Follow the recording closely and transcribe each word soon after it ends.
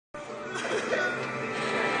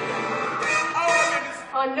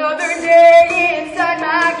Another day inside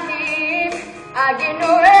my keep. I get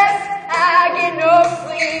no rest, I get no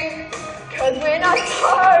sleep. 'Cause when I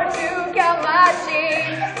start to count my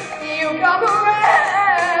sheep, you come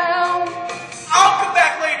around. I'll come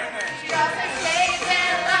back later then. She doesn't cave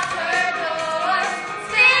and lock her door.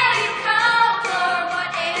 Still you call for what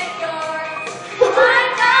ain't yours.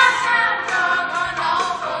 Find out how long on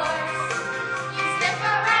all fours. You step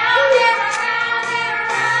around and around and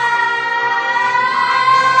around.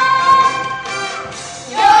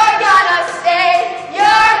 You're gonna stay,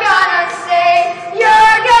 you're gonna stay,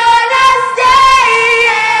 you're gonna stay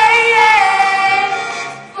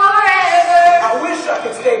forever. I wish I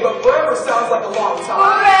could stay, but forever sounds like a long time.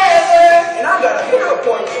 Forever. And I got a hair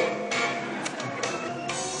appointment.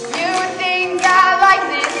 You think I like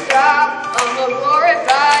this job? I'm a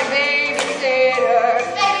glorified babysitter.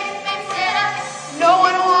 Babysitter. No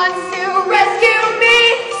one wants to rescue me,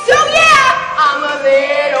 so yeah, I'm a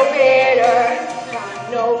little bitter.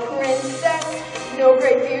 I'm no princess, no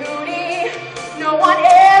great beauty. No one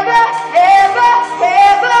ever, ever,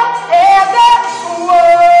 ever, ever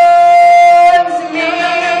wants me.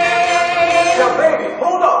 Now, baby,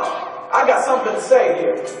 hold on. I got something to say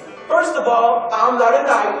here. First of all, I'm not a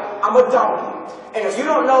knight, I'm a donkey. And if you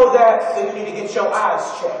don't know that, then you need to get your eyes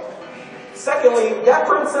checked. Secondly, that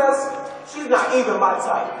princess, she's not even my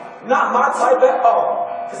type. Not my type at all.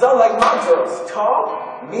 Because I like my girls tall,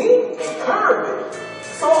 mean, and curvy.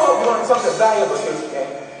 So I hope you learned something valuable here today.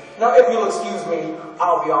 Now, if you'll excuse me,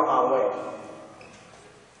 I'll be on my way.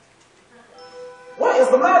 What is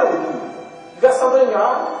the matter with you? You got something in your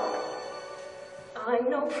eye? I'm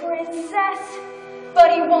no princess,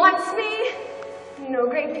 but he wants me. No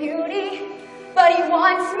great beauty, but he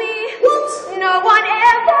wants me. What? No one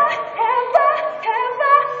ever,